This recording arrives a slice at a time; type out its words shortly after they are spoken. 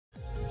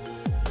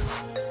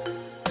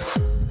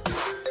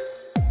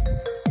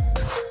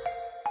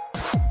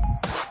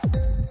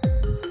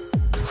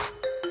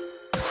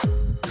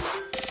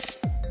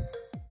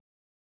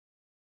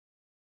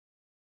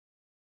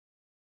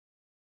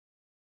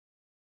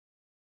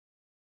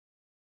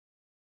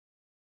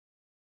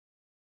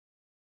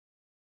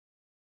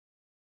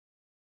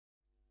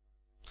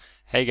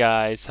Hey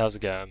guys, how's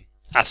it going?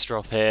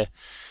 Astroth here,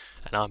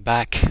 and I'm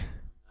back.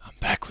 I'm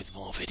back with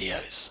more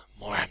videos,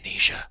 more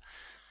Amnesia.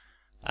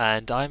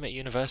 And I'm at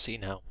university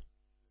now.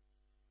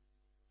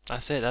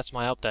 That's it, that's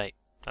my update.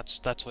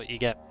 That's what you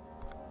get.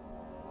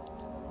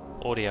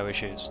 Audio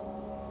issues.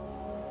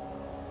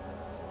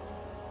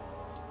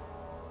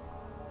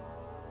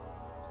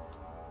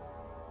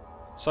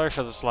 Sorry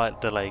for the slight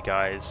delay,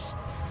 guys.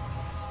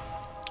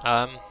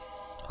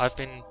 I've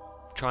been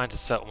trying to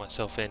settle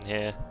myself in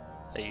here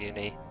at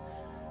uni.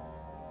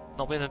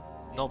 Not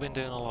been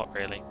doing a lot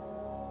really.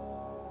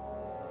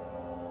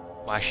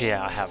 Well, actually,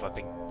 yeah, I have. I've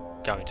been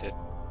going to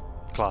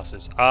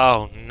classes.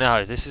 Oh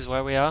no, this is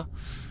where we are?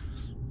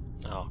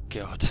 Oh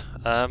god.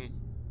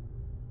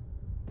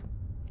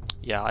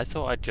 Yeah, I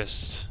thought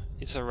it's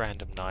a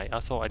random night. I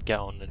thought I'd get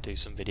on and do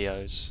some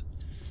videos.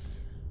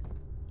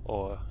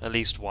 Or at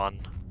least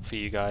one for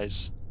you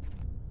guys.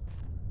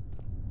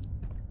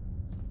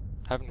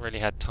 Haven't really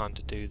had time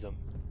to do them.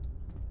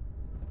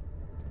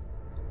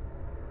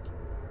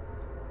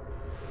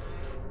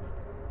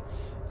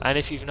 And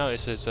if you've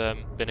noticed, there's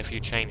been a few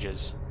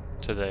changes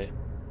to the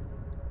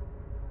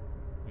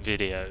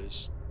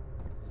videos.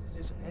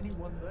 Is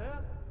anyone there?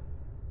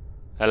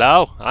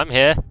 Hello, I'm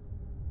here.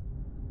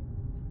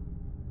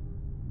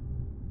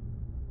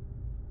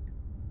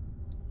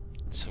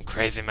 Some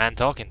crazy man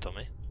talking to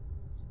me.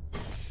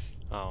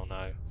 Oh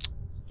no.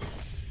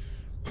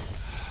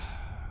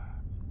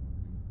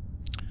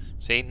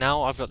 See,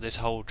 now I've got this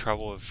whole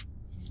trouble of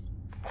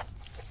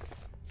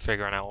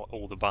figuring out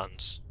all the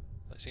buttons.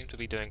 I seem to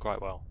be doing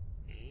quite well.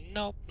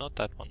 Nope, not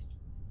that one.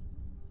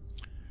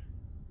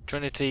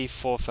 Trinity,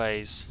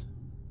 4-phase,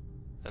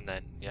 and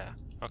then, yeah,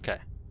 okay.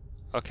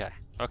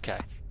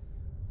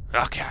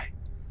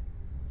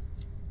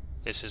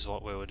 This is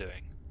what we were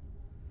doing.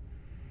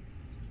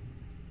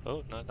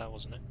 Oh, no, that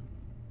wasn't it.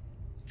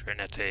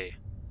 Trinity.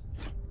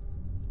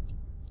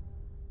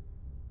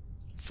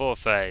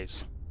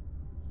 4-phase.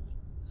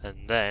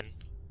 And then...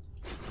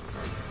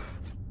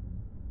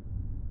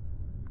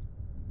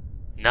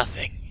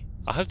 nothing.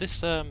 I hope this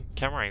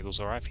camera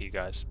angle's alright for you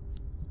guys.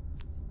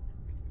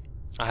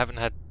 I haven't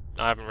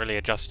really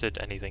adjusted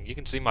anything. You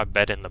can see my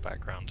bed in the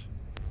background.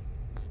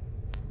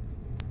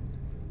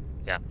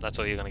 Yeah, that's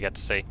all you're gonna get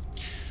to see.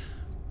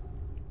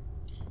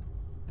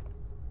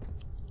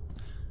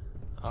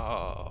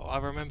 Oh, I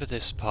remember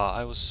this part.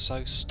 I was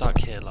so stuck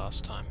here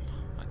last time.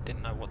 I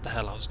didn't know what the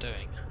hell I was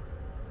doing.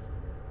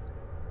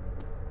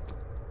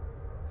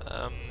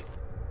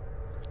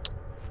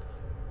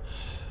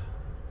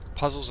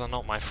 Puzzles are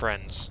not my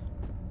friends.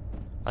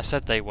 I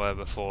said they were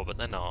before, but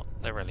they're not.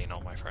 They're really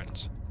not my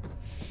friends.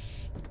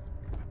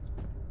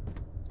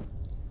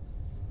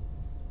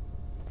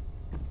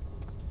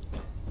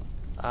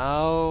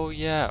 Oh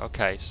yeah,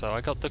 okay, so I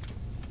got the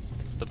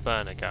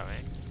burner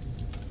going.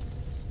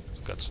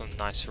 I've got some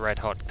nice red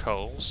hot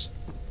coals.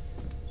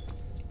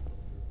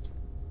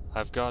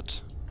 I've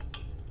got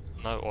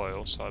no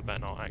oil, so I better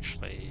not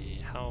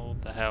actually... How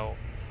the hell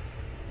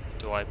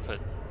do I put...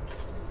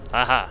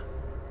 Aha!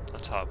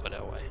 That's how I put it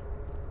away.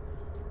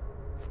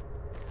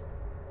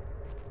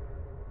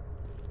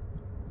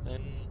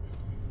 Then...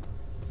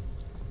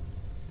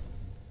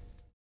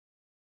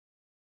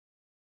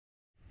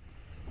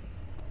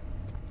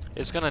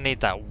 it's gonna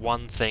need that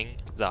one thing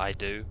that I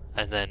do,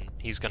 and then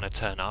he's gonna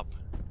turn up,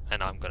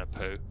 and I'm gonna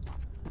poo.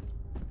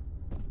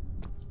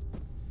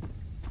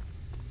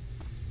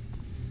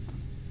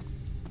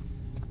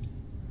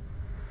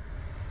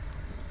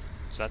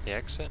 Is that the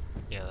exit?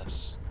 Yeah,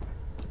 that's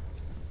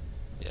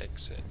the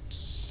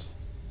exits.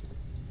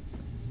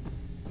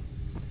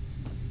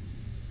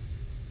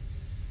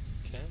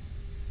 Okay.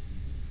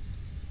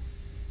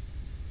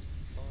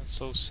 Well,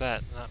 it's all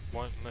set. That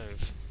won't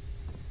move.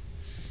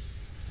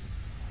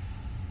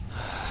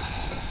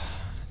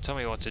 Tell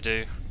me what to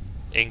do,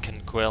 ink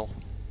and quill.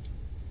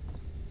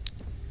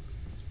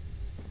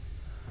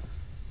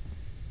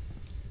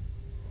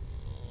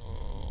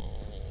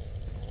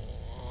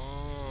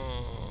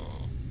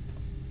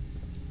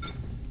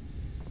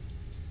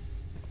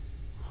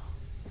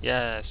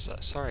 Yes,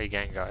 sorry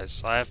again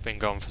guys, I have been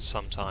gone for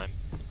some time.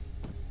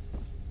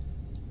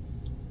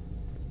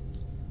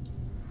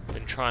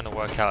 Been trying to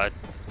work out a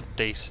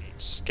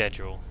decent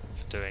schedule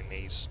for doing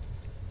these.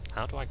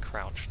 How do I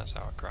crouch? That's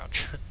how I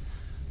crouch.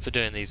 For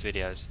doing these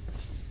videos.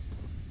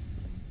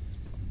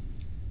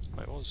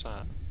 Wait, what was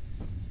that?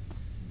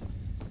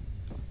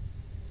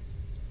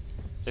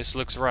 This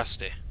looks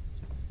rusty.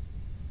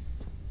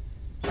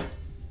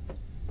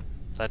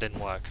 That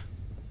didn't work.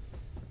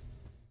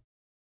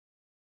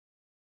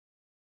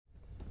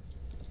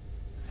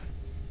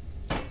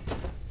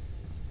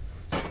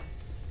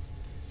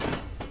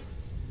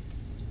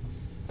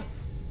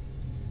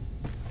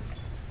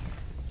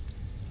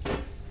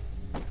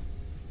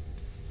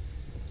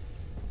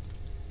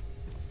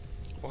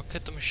 What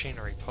could the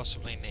machinery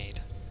possibly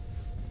need?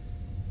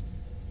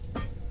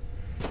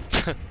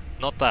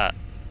 Not that.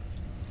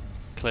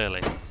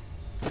 Clearly.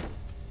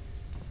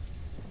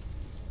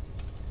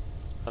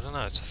 I don't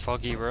know, it's a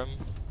foggy room.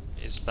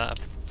 Is that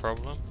a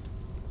problem?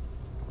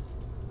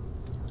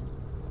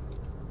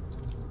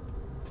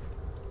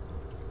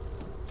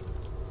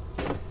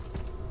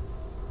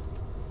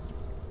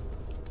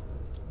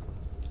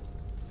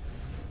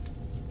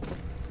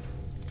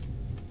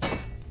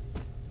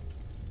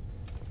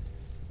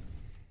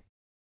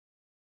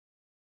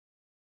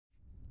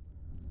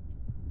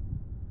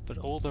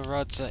 all the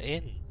rods are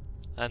in,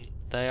 and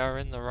they are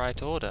in the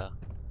right order.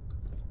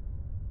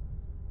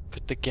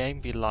 Could the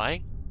game be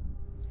lying?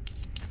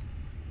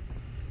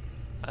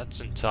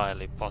 That's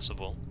entirely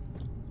possible.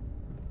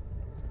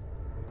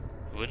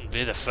 Wouldn't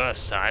be the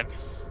first time.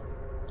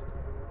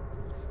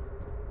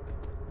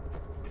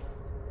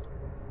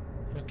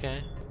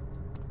 Okay.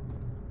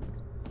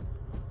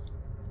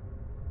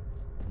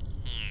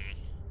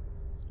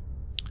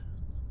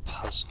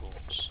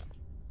 Puzzles.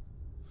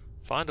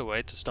 Find a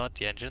way to start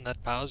the engine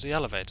that powers the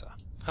elevator.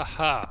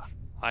 Haha!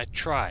 I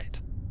tried.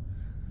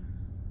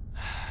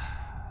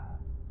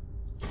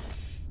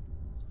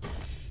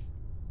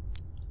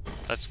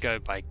 Let's go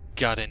by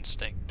gut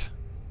instinct.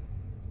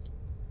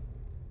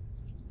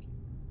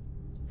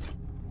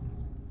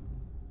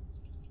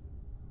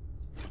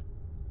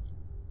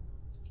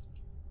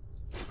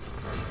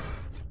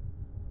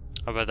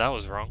 I bet that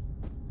was wrong.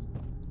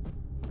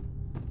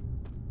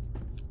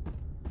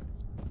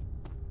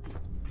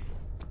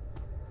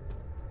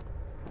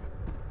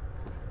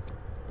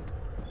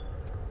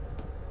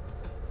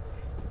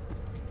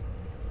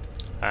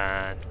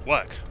 And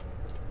work.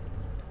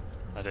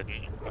 That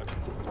didn't work.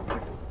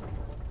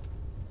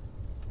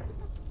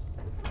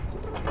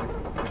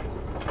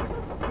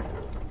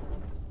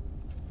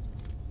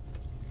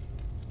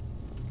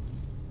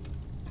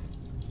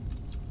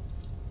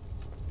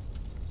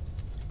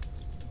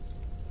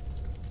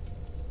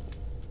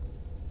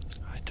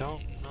 I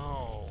don't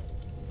know.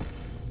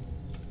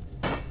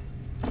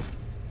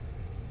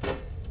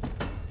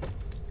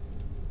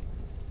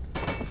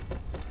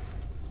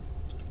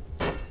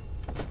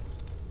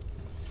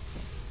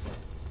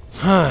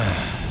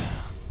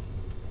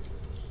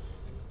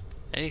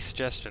 Any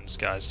suggestions,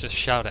 guys? Just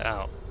shout it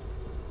out.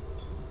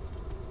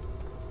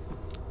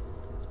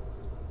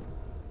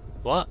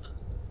 What?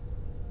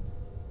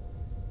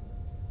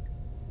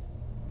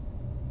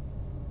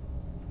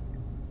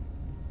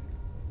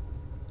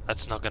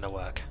 That's not gonna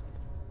work.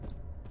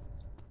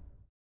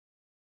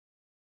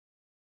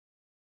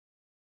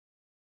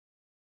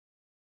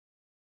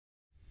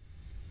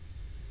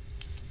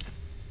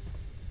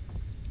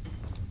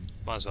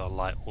 Might as well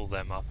light all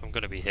them up. I'm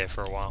gonna be here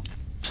for a while.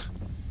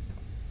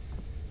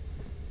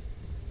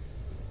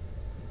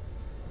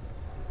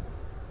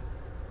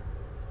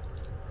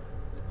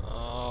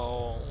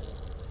 Oh.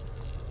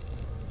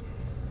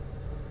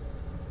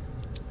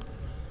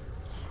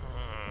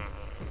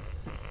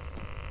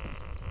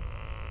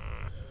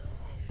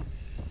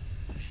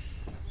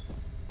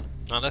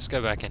 Now let's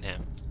go back in here.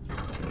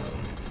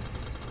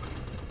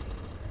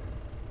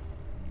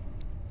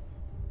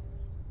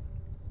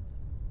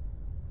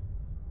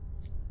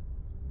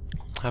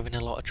 Having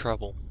a lot of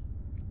trouble.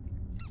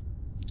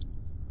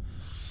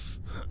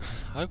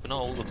 I hope not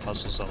all the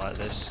puzzles are like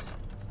this.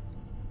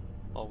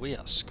 Or we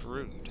are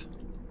screwed.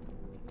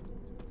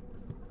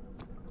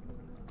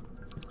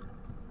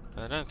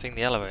 I don't think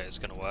the elevator is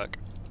going to work.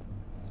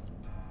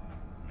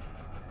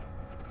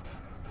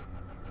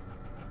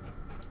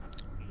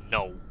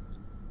 No.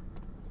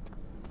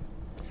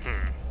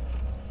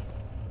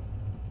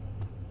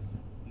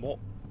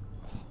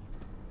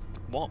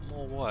 What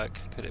more work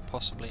could it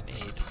possibly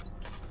need?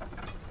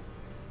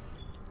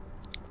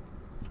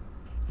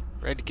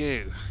 Red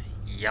goo.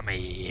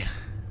 Yummy.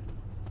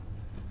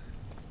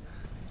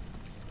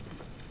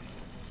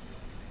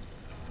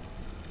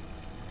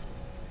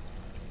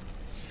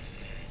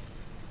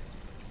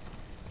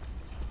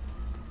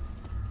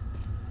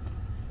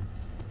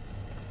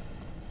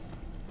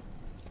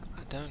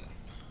 I don't...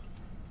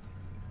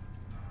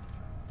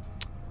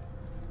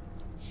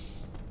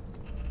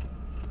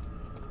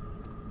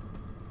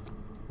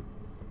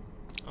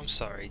 I'm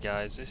sorry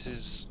guys, this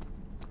is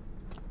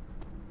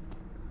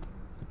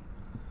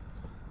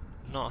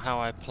not how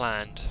I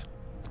planned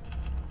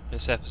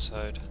this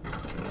episode.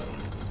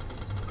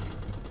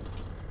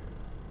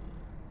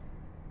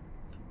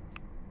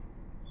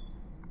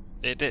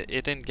 It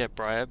didn't get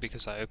brighter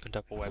because I opened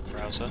up a web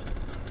browser.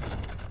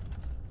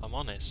 I'm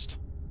honest.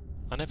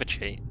 I never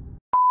cheat.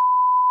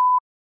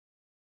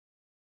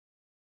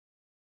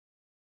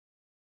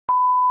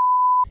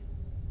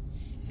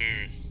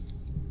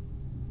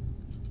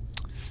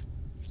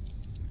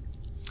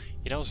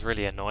 You know what's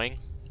really annoying?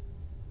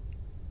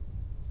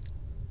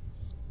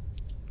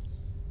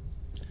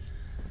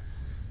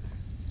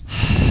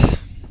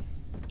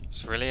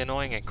 It's really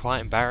annoying and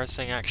quite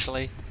embarrassing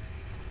actually.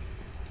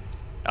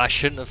 I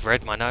shouldn't have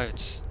read my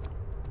notes.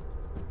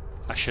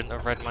 I shouldn't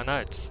have read my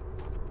notes.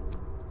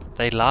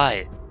 They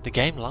lie. The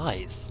game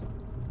lies.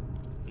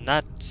 And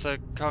that's a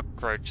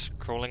cockroach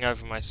crawling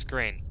over my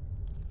screen.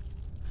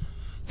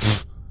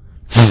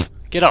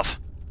 Get off!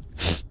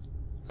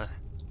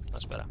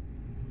 That's better.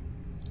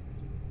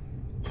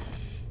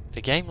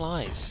 The game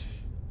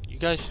lies. You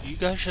guys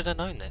should have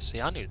known this.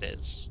 See, I knew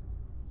this.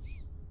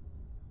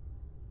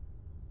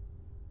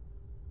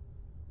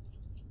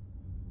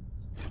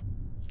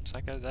 Does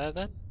that go there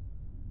then?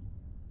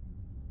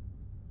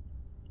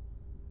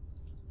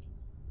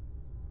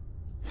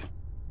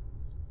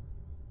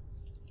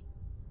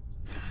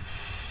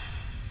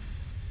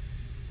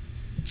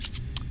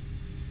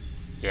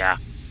 Yeah.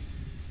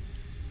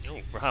 Oh,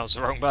 that was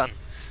the wrong button.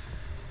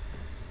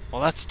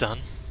 Well, that's done.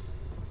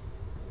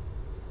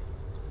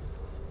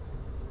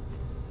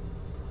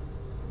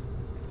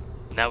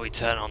 Now we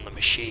turn on the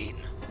machine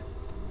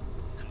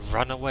and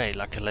run away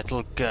like a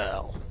little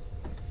girl.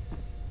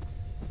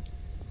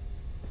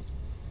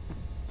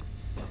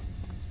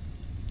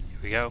 Here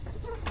we go.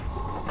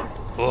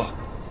 Oh.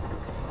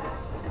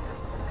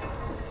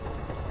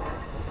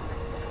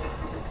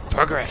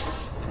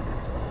 Progress.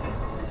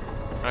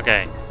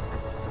 Okay.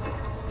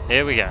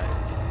 Here we go.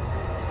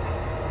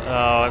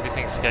 Oh,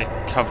 everything's getting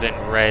covered in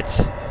red.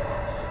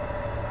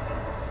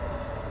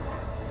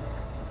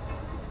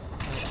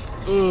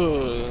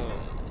 Ooh.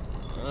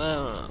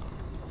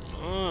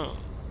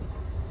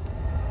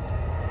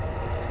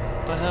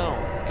 What the hell?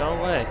 Go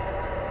away.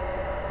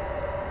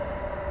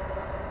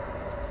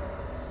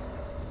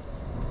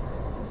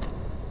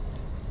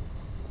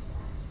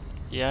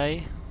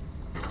 Yay.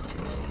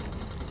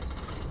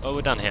 Oh,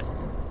 we're done here.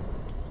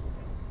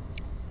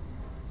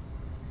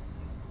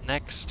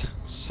 Next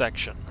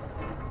section.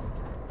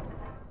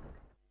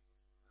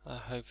 I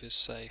hope it's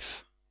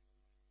safe.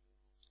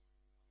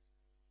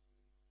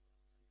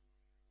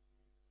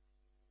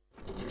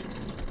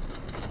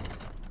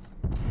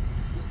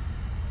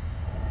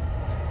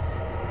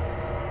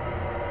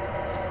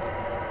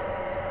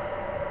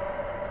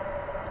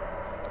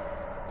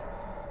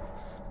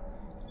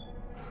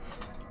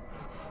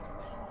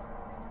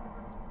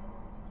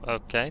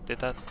 Okay, did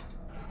that...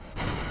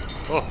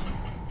 Oh,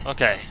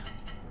 okay.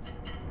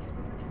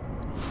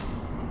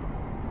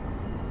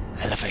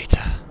 Elevator.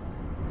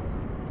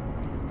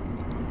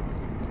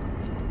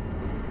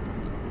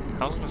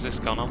 How long has this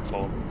gone on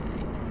for?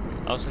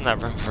 I was in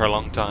that room for a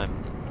long time.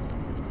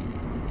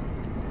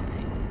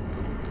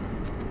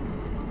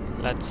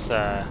 Let's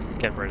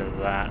get rid of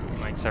that. It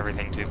makes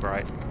everything too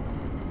bright.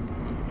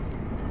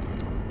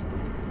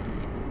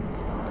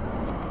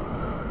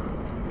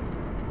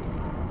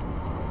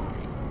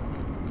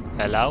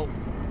 Hello?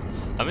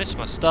 I missed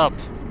my stop.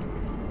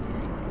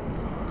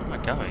 Where am I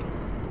going?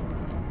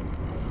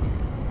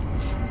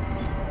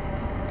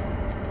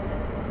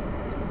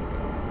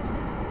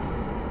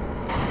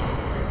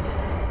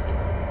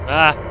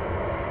 Ah!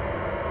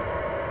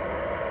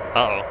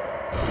 Uh-oh.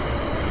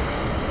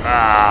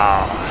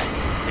 Ah!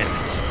 Damn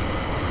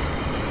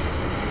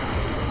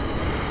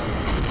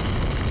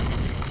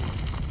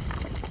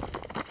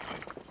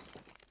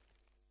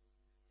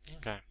it.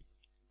 Okay.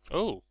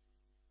 Oh!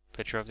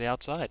 Picture of the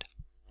outside.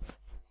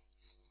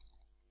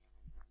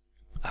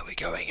 Are we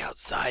going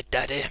outside,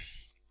 Daddy?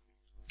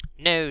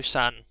 No,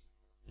 son.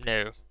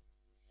 No.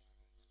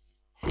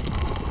 Where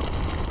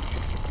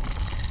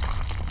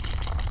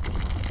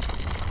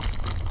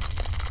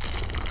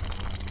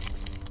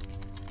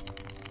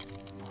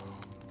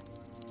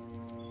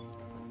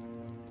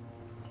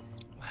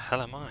the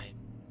hell am I?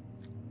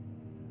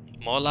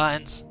 More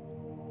lions?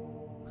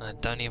 And I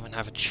don't even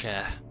have a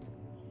chair.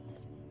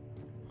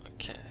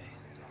 Okay.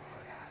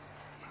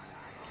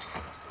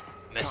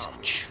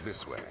 Message. Come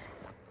this way.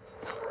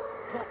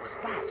 What was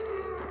that?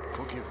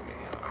 Forgive me,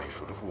 I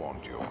should have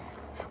warned you.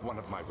 One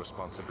of my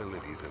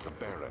responsibilities as a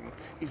Baron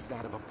is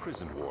that of a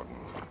prison warden.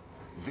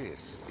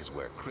 This is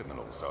where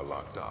criminals are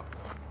locked up.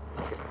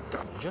 Like a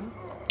dungeon?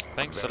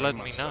 Thanks for Very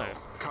letting me much know. so.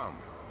 Come,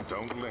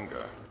 don't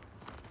linger.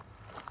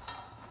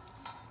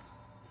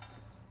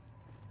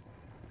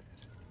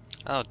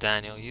 Oh,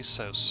 Daniel, you're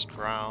so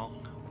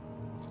strong.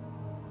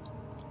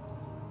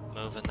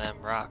 Moving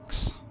them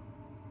rocks.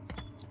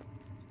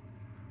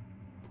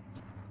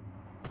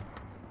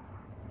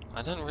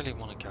 I don't really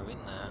want to go in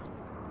there.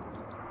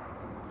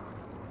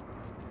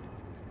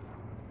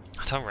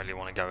 I don't really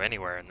want to go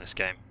anywhere in this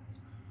game.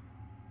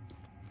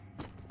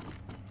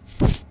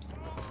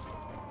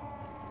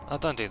 Oh,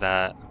 don't do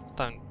that.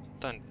 Don't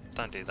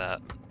do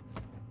that.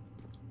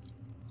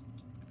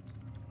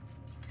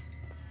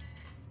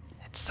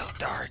 It's so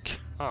dark.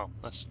 Oh,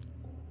 that's...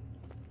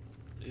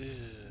 Ew.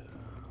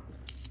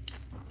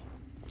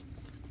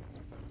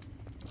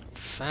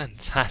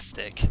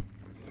 Fantastic.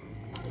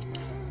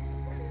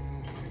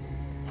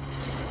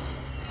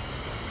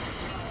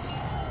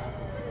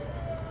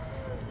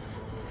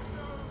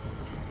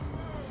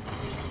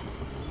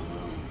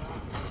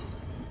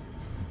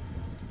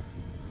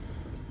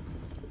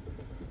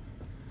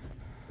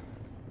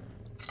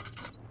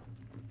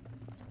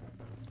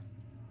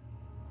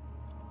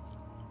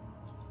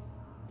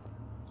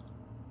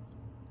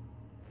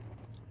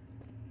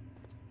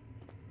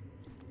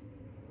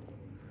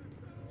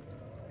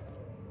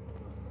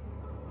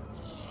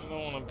 I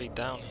don't want to be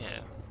down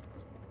here.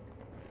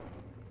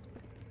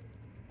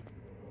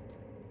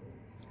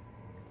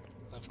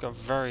 I've got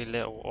very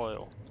little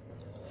oil.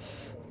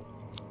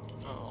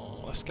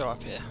 Oh, let's go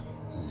up here.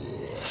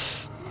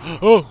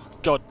 Oh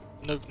God!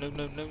 No! No!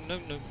 No! No! No!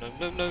 No! No!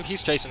 No! No!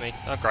 He's chasing me.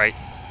 Oh, great!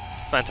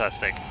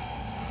 Fantastic!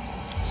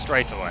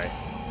 Straight away,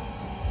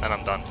 and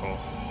I'm done for.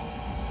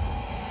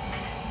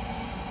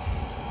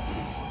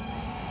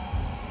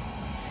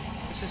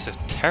 This is a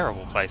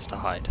terrible place to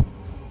hide.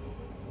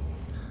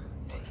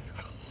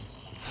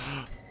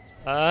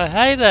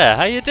 Hey there,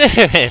 how you doing?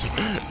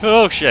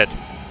 Oh shit.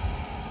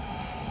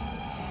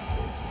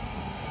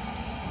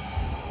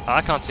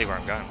 I can't see where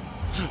I'm going.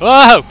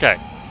 Oh, okay.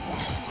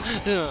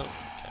 Okay,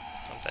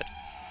 I'm dead.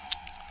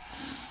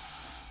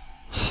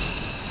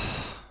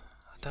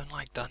 I don't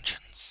like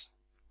dungeons.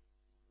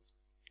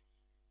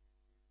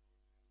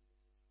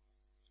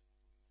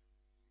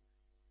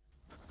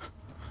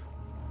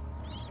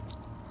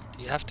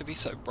 Do you have to be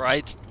so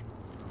bright?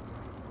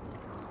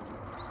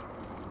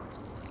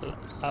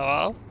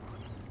 Hello?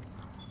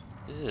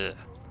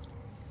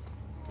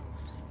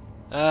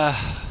 Ugh.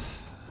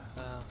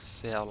 I'll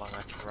see how long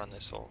I can run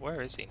this for.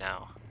 Where is he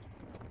now?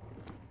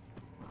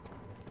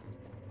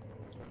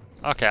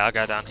 Okay, I'll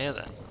go down here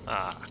then.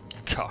 Ah,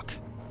 cock.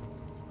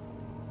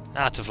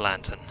 Out of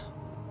lantern.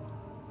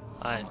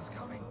 Someone's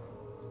coming.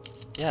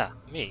 Yeah,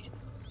 me.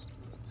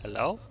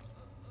 Hello?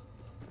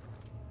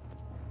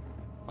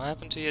 What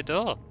happened to your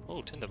door?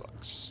 Oh,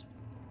 tinderbox.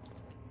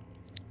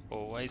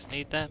 Always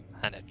need them.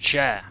 And a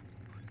chair.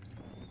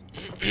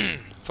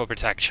 For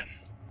protection.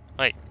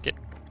 Wait, get...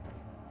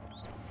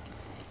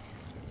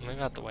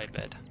 Move out the way,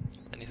 bed.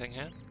 Anything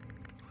here?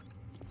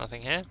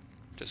 Nothing here?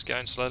 Just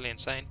going slowly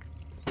insane.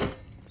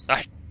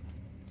 Ah!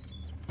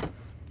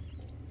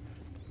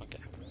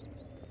 Okay.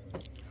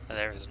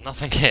 There is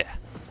nothing here.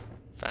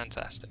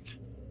 Fantastic.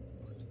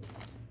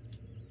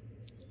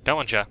 Come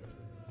on, chair.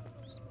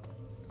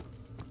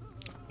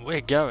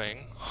 We're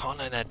going on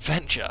an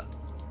adventure.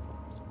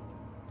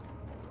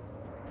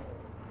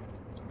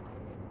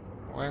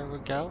 Where are we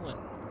going?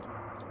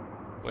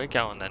 We're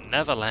going to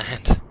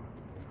Neverland.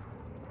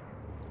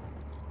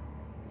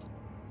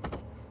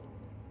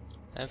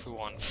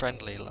 Everyone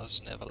friendly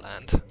loves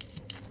Neverland.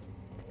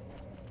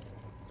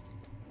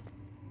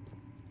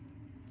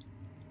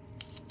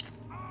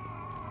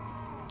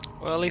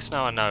 Well, at least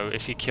now I know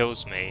if he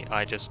kills me,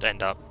 I just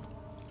end up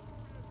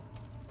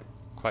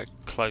quite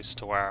close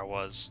to where I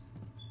was.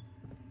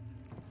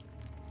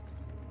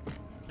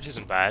 Which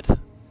isn't bad.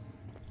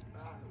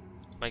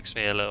 Makes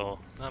me a little...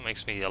 That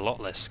makes me a lot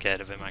less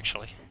scared of him,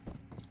 actually.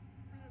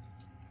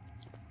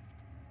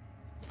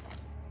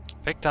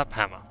 Picked up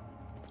hammer.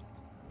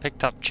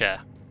 Picked up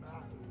chair.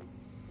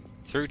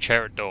 Threw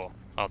chair at door.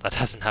 Oh, that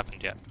hasn't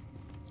happened yet.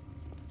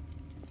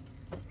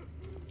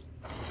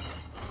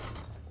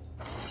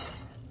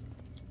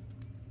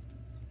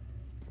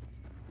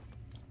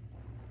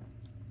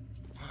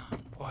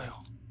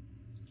 Oil.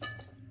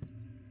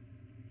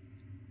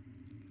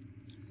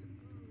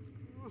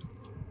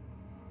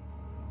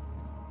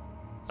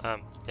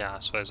 Yeah, I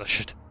suppose I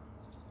should.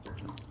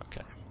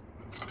 Okay.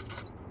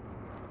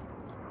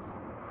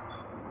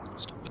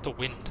 Stop with the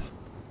wind.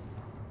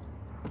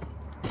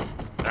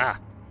 Ah!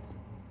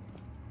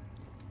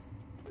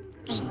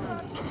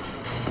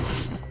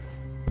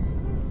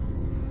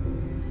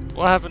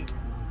 What happened?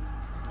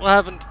 What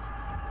happened?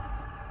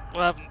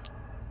 What happened?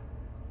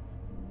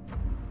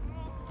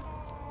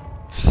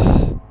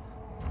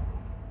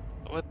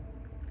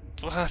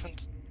 What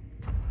happened?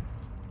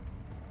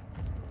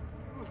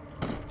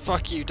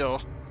 Fuck you, door.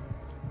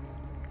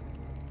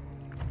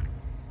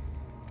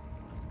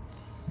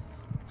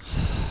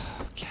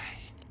 Okay.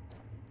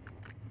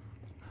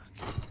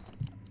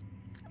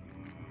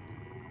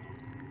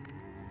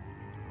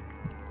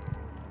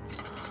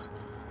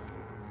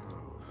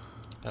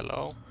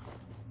 Hello?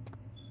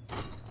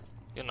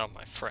 You're not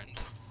my friend.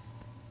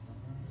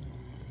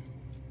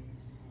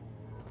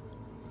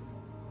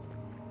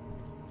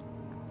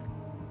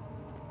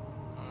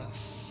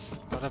 That's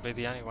gotta be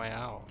the only way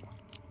out.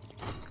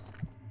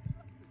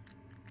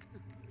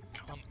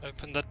 Come on,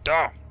 open the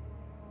door!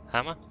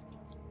 Hammer?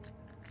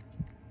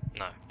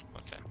 No,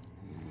 okay.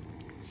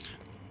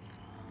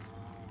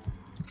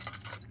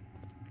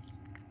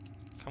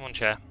 Come on,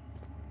 chair.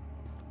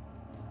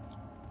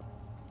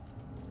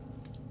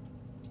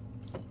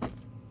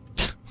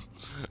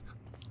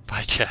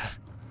 Bye, chair.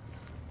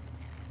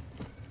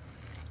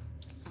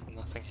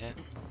 Nothing here.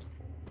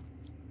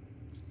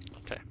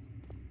 Okay.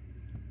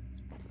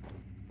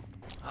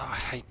 Oh, I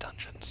hate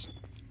dungeons.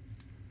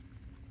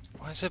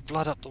 Why is there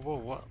blood up the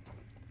wall? What?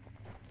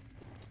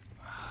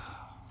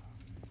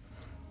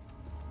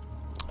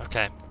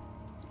 Okay.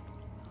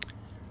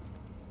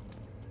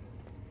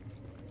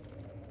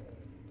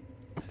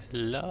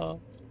 Hello?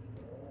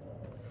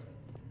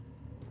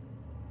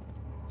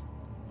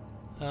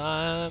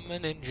 I'm a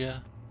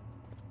ninja.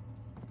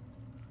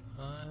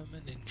 I'm a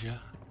ninja.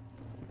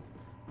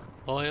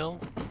 Oil?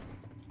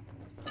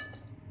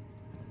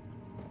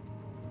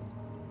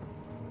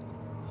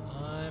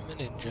 I'm a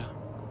ninja.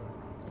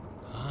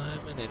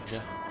 I'm a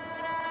ninja.